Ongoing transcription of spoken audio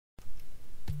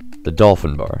The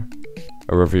Dolphinbar,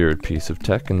 a revered piece of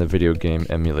tech in the video game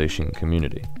emulation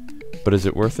community. But is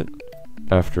it worth it?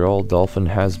 After all, Dolphin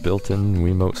has built-in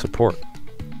Wiimote support.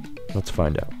 Let's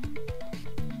find out.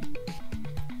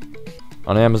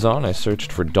 On Amazon, I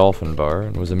searched for Dolphinbar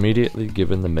and was immediately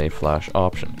given the Mayflash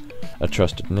option, a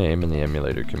trusted name in the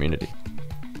emulator community.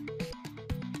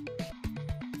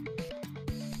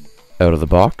 Out of the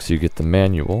box, you get the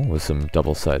manual with some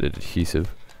double-sided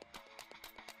adhesive,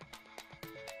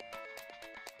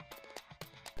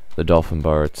 the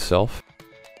Dolphinbar itself,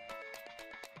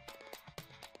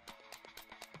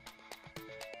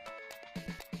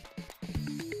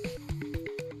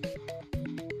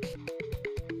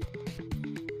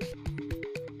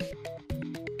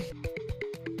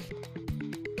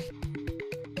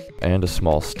 and a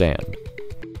small stand.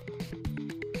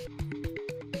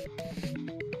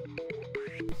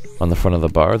 On the front of the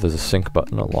bar, there's a sync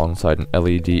button alongside an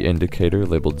LED indicator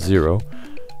labeled 0,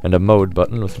 and a mode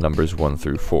button with numbers 1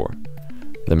 through 4.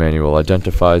 The manual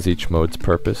identifies each mode's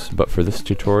purpose, but for this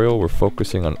tutorial we're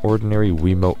focusing on ordinary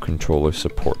Wiimote controller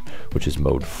support, which is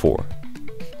mode 4.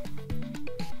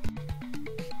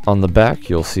 On the back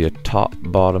you'll see a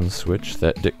top-bottom switch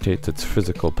that dictates its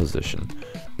physical position.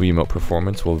 Wiimote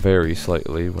performance will vary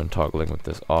slightly when toggling with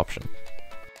this option.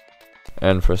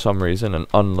 And for some reason an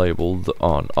unlabeled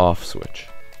on-off switch.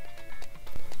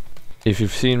 If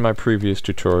you've seen my previous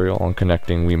tutorial on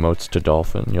connecting Wiimotes to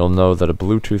Dolphin, you'll know that a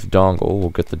Bluetooth dongle will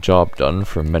get the job done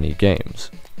for many games.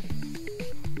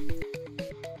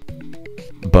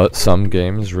 But some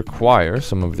games require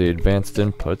some of the advanced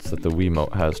inputs that the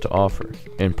Wiimote has to offer,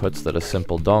 inputs that a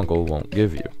simple dongle won't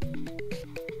give you.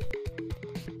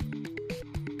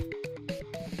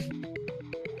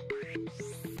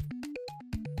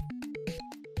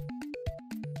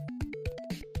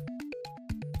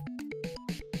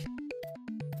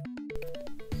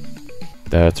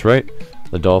 That's right,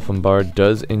 the Dolphinbar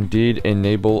does indeed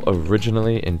enable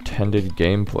originally intended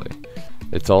gameplay.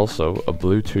 It's also a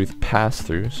Bluetooth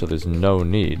pass-through, so there's no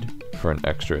need for an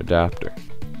extra adapter.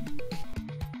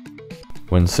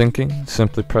 When syncing,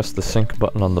 simply press the sync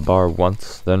button on the bar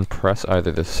once, then press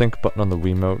either the sync button on the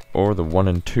Wiimote or the 1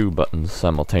 and 2 buttons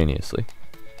simultaneously.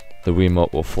 The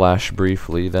Wiimote will flash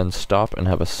briefly, then stop and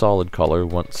have a solid color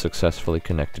once successfully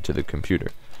connected to the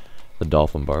computer. The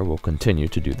Dolphinbar will continue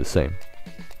to do the same.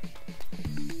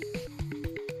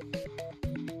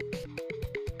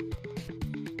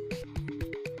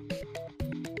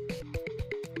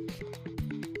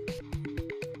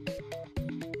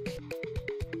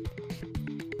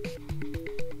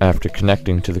 After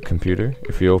connecting to the computer,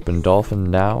 if you open Dolphin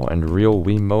now and Real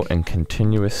Wiimote and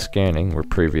Continuous Scanning were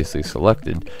previously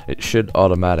selected, it should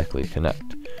automatically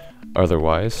connect.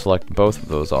 Otherwise, select both of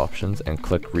those options and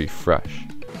click Refresh.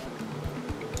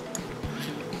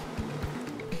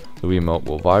 The Wiimote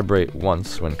will vibrate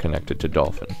once when connected to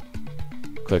Dolphin.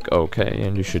 Click OK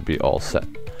and you should be all set.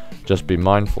 Just be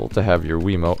mindful to have your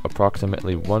Wiimote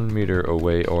approximately 1 meter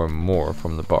away or more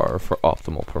from the bar for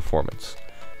optimal performance.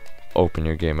 Open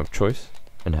your game of choice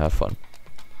and have fun.